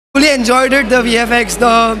enjoyed it. The VFX,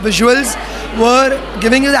 the visuals were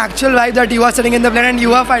giving you the actual vibe that you are sitting in the plane and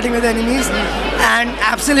you are fighting with enemies. And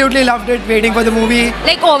absolutely loved it. Waiting for the movie.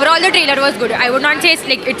 Like overall, the trailer was good. I would not say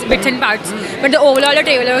it's bits and parts, but the overall the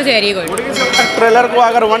trailer was very good. Trailer को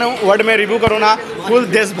अगर one word में review करो ना, full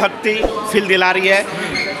देशभक्ति feel दिला रही है।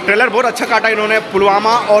 Trailer बहुत अच्छा काटा इन्होंने।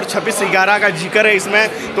 पुलवामा और 26/11 का जिक्र है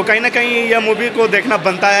इसमें, तो कहीं ना कहीं यह मूवी को देखना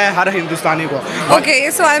बनता है हर हिंदुस्तानी को। Okay,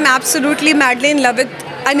 so I'm absolutely madly in love with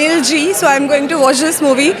Anil G, so I'm going to watch this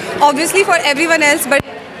movie. Obviously for everyone else, but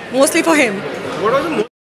mostly for him.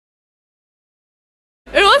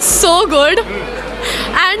 It was so good,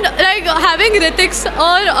 and like having Ritik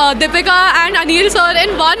or Deepika and Anil sir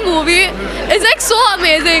in one movie is like so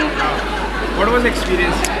amazing. What was the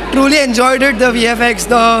experience? Truly enjoyed it. The VFX,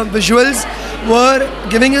 the visuals were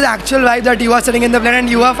giving you the actual vibe that you are sitting in the plane and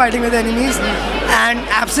you are fighting with enemies. And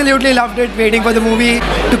absolutely loved it. Waiting for the movie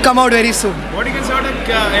to come out very soon. What do you can say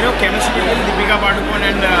about chemistry between Deepika Padukone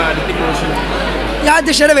and Hrithik Roshan? Yeah,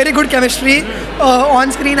 they shared a very good chemistry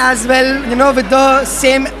on screen as well. You know, with the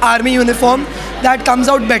same army uniform, that comes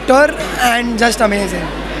out better and just amazing.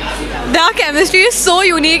 Their chemistry is so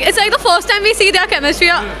unique. It's like the first time we see their chemistry,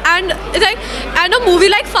 and it's like, and a movie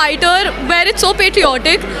like Fighter where it's so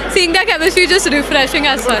patriotic, seeing their chemistry is just refreshing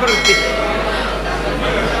as well.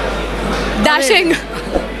 Dashing.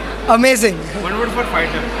 Amazing. One word for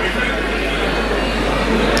Fighter.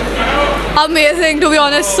 Amazing, to be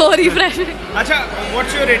honest, so refreshing. Acha,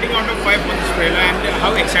 what's your rating out of 5 for this trailer and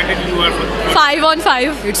how excited you are for this? 5 on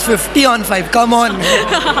 5. It's 50 on 5. Come on.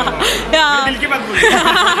 Yeah. Thank you.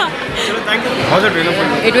 How's the trailer for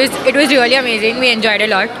you? It was really amazing. We enjoyed a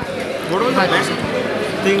lot. What was the best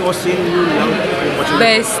thing or scene you loved watching?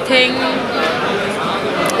 Best thing.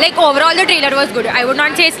 Like overall, the trailer was good. I would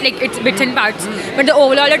not say it's bits and parts, but the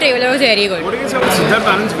overall the trailer was very good. What do you say about Siddharth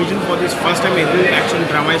Anand's vision for this first time Indian action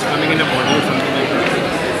drama is coming in a Bollywood or something like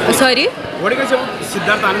that? Sorry? What do you say about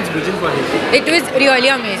Siddharth Anand's vision for this? It was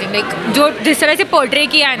really amazing. Like जो जिस तरह से portray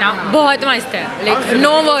किया है ना, बहुत मस्त है. Like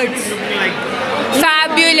no words.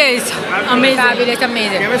 Fabulous. Amazing. Fabulous,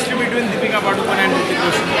 amazing. Chemistry between Deepika Padukone and Hrithik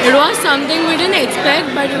Roshan. It was something we didn't expect,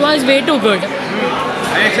 but it was way too good.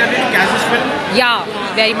 Are you excited to catch this film? Yeah,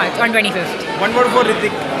 very much. On 25th. One word for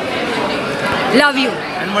Hrithik Love you.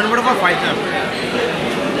 and one word for Fighter.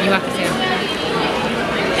 You have to say.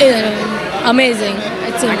 Amazing.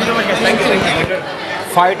 It's Thank you so much, guys. Thank you.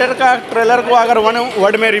 Fighter का trailer को अगर one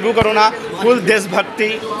word में review करो ना, full देशभक्ति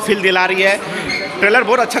feel दिला रही है। ट्रेलर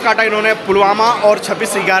बहुत अच्छा काटा इन्होंने। पुलवामा और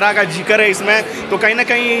 26/11 का जिक्र है इसमें, तो कहीं ना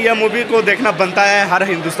कहीं यह मूवी को देखना बनता है हर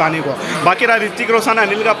हिंदुस्तानी को। बाकी रहा ऋतिक रोशन,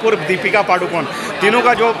 अनिल कपूर, दीपिका पादुकोण, तीनों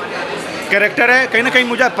का जो कैरेक्टर है कहीं ना कहीं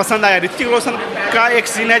मुझे पसंद आया। ऋतिक रोशन का एक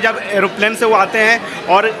सीन है जब एरोप्लेन से वो आते हैं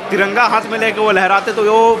और तिरंगा हाथ में लेके वो लहराते, तो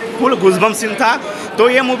वो फुल गुज़बम सीन था। तो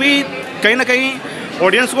ये मूवी कहीं ना कहीं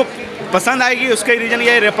ऑडियंस को पसंद आएगी। उसका रीज़न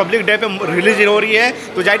ये रिपब्लिक डे पे रिलीज हो रही है,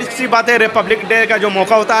 तो जाहिर सी बात है रिपब्लिक डे का जो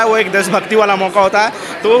मौका होता है वो एक देशभक्ति वाला मौका होता है,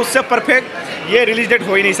 तो उससे परफेक्ट ये रिलीज डेट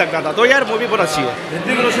हो ही नहीं सकता था। तो यार मूवी बहुत अच्छी है।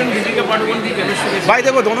 ऋतिक रोशन, दीपिका पादुकोण की केमिस्ट्री भाई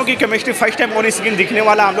देखो, दोनों की chemistry first time on screen दिखने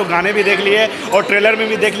वाला। हम लोग गाने भी देख लिए और ट्रेलर में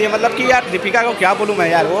भी देख लिए। मतलब कि यार दीपिका को क्या बोलूँ मैं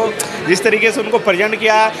यार, वो जिस तरीके से उनको प्रेजेंट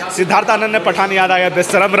किया। सिद्धार्थ आनंद ने पठान याद आ गया,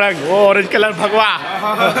 बेशरम रंग, वो ऑरेंज कलर भगवा,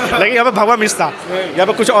 लेकिन यहाँ पे भगवा मिस था, यहाँ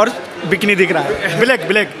पे कुछ और बिकनी दिख रहा है। ब्लैक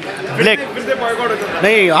ब्लैक ब्लैक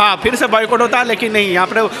नहीं, हाँ फिर से बॉयकॉट होता है, लेकिन नहीं, यहाँ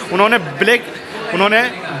पर उन्होंने ब्लैक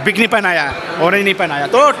बिकनी पहनाया है, ऑरेंज नहीं पहनाया।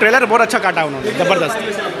 तो ट्रेलर बहुत अच्छा काटा उन्होंने, ज़बरदस्त।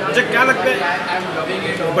 अच्छा, क्या लगता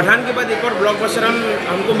है पठान के बाद एक और ब्लॉकबस्टर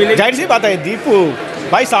हमको मिले? जाहिर सी बात है दीपू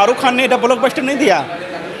भाई, शाहरुख खान ने ब्लॉकबस्टर नहीं दिया,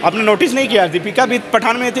 आपने नोटिस नहीं किया? दीपिका भी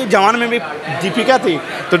पठान में थी, जवान में भी दीपिका थी,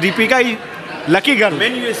 तो दीपिका ही लकी गर्ल,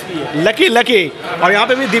 मेन यूएसपी है, लकी। और यहाँ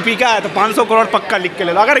पे भी दीपिका है, तो 500 करोड़ पक्का लिख के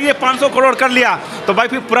ले लो। अगर ये 500 करोड़ कर लिया तो भाई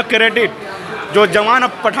फिर पूरा क्रेडिट जो जवान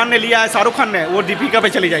अब पठान ने लिया है शाहरुख खान ने, वो दीपिका पे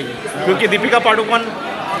चली जाएगी, क्योंकि दीपिका पादुकोण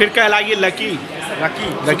फिर कहलाएगी lucky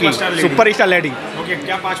super star lady. Okay,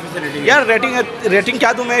 क्या 5 में से रेटिंग? यार रेटिंग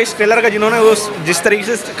क्या दूँ मैं इस ट्रेलर का, जिन्होंने उस जिस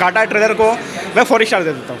तरीके से काटा है ट्रेलर को, मैं 4 स्टार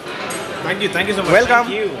दे देता हूँ। Thank you so much. Welcome.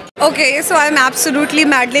 Thank you. Okay, so I'm absolutely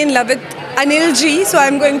madly in love with Anil G, so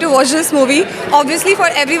I'm going to watch this movie. Obviously for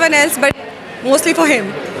everyone else, but mostly for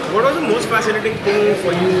him. What was the most fascinating thing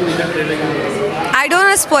for you in the trailer? I don't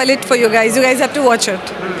want to spoil it for you guys. You guys have to watch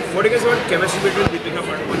it. What do you guys about chemistry between Deepika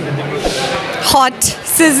Padukone and Hrithik Roshan? Hot,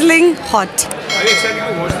 sizzling hot. Are you excited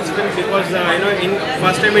to watch this film? Because in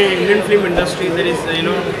first time in Indian film industry there is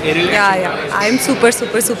aerial action. Yeah. I'm super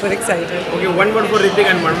excited. Okay, one word for Hrithik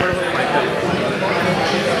and one word for Fighter.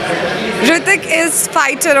 Hrithik is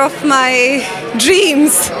fighter of my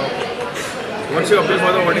dreams. What's your appeal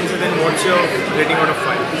for the audience and then what's your rating out of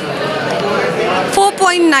 5?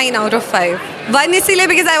 4.9 out of 5. 1 इसलिए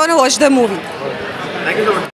because I want to watch the movie. Thank you so much.